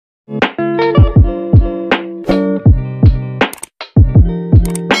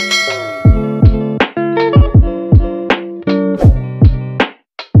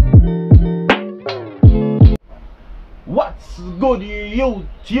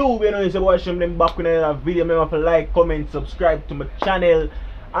YouTube, you know, it's about shemblem back with another video. Remember to like, comment, subscribe to my channel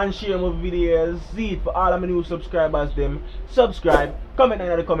and share my videos. See it for all of my new subscribers them. Subscribe, comment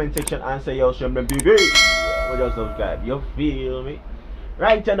down in the comment section and say yo shemblem TV. Or just subscribe. You feel me?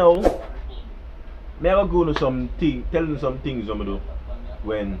 Right now, me have go to some thing, tell you some things I'm do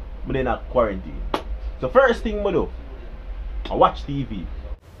when I'm in a quarantine. So first thing I do, I watch TV.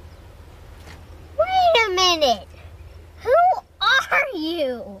 Wait a minute. Who are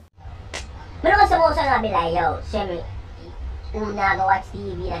you? But also gonna be like, yo, Shemmy, who not go watch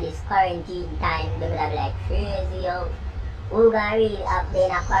TV in this quarantine time? They will be like crazy, yo. Who gonna really up there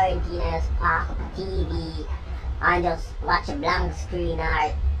in a quarantine and just park up the TV and just watch a blank screen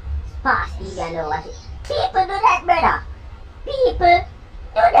or pass TV and don't watch it? People do that, brother. People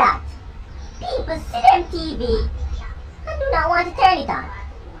do that. People see them TV and do not want to turn it on.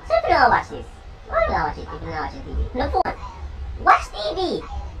 So if you don't watch this, why do you not watch it if you don't watch TV? No phone. Watch TV.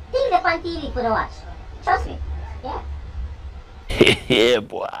 Things up on TV for the watch. Trust me. Yeah. Yeah,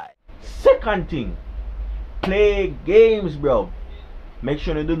 boy. Second thing, play games, bro. Make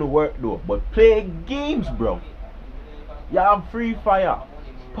sure you do the work though, but play games, bro. You have Free Fire,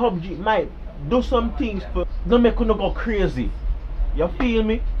 PUBG, might do some things, but don't make you no go crazy. You feel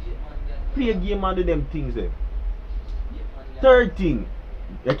me? Play a game and do them things there. Third thing,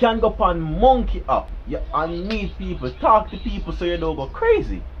 you can go on monkey up. You and meet people, talk to people so you don't go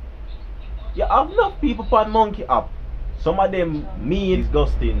crazy. You have enough people on monkey up. Some of them mean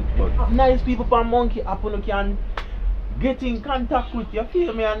disgusting, but nice people on monkey up who can get in contact with you,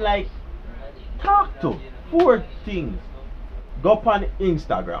 feel me, and like talk to. Fourth things, go on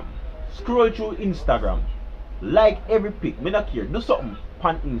Instagram. Scroll through Instagram. Like every pic, me not care. Do something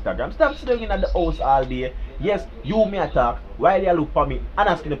on Instagram. Stop sitting in the house all day. Yes, you may attack while you look for me and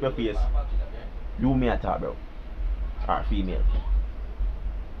asking up your face. You may attack, bro. Or female.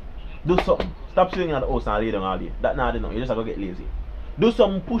 Do something. Stop sitting in the house and lay down all day. That not enough. You just have to get lazy. Do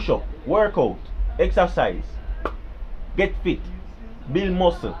some push up, workout, exercise. Get fit. Build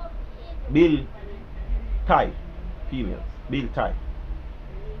muscle. Build thigh. Females. Build thigh.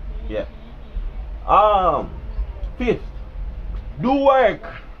 Yeah. Fifth, do work.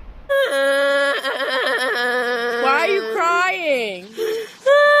 Why are you crying?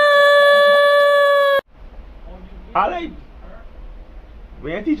 Alright.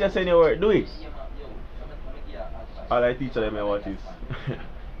 When your teacher send you work, do it. Alright, teacher, let me watch this.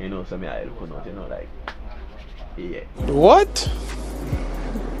 You know, some I look out, you know, like, yeah. What?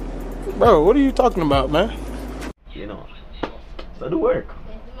 Bro, what are you talking about, man? You know, so do work.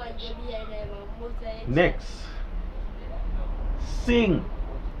 Next, sing.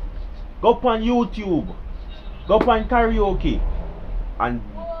 Go up on YouTube. Go up on karaoke and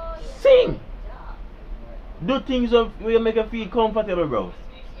sing. Do things of where you make you feel comfortable, bro.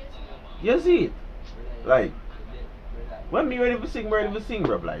 You see it? Like, when me ready to sing,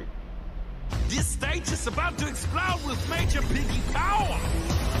 bro. Like, this stage is about to explode with major piggy power.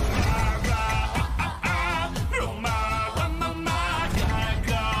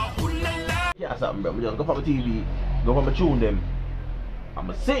 yeah, something, bro. We just go for my TV, go for my tune them.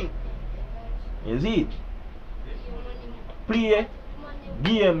 I'ma sing. You see it? Play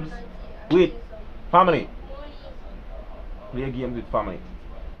games with family. Play games with family.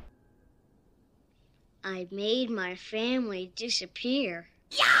 I made my family disappear.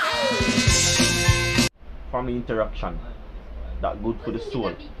 Family interaction. That good for the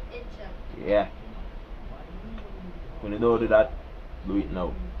soul. Yeah. When you don't do that, do it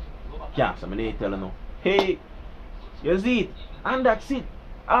now. Can't so I tell you now. Hey, you see it? And that's it.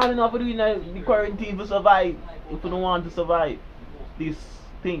 All you have to do in the quarantine to survive. If you don't want to survive this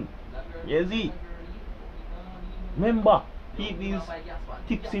thing. You see? Remember, keep these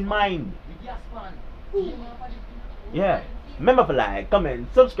tips in mind. Yeah. Remember to like, comment,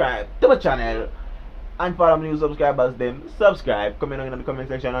 subscribe to my channel. And for our new subscribers them, subscribe, comment down in the comment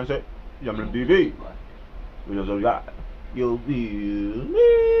section and say shemblem TV. We just subscribe. You'll feel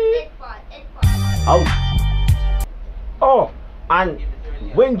me. Out. Oh, and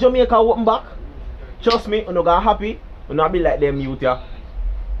when Jamaica open back, trust me, you're not gonna happy, you're not be like them youth here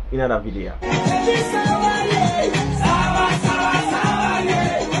in another video.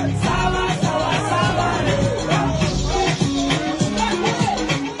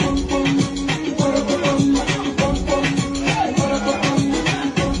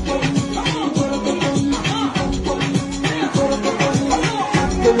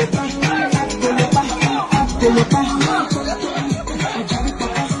 Go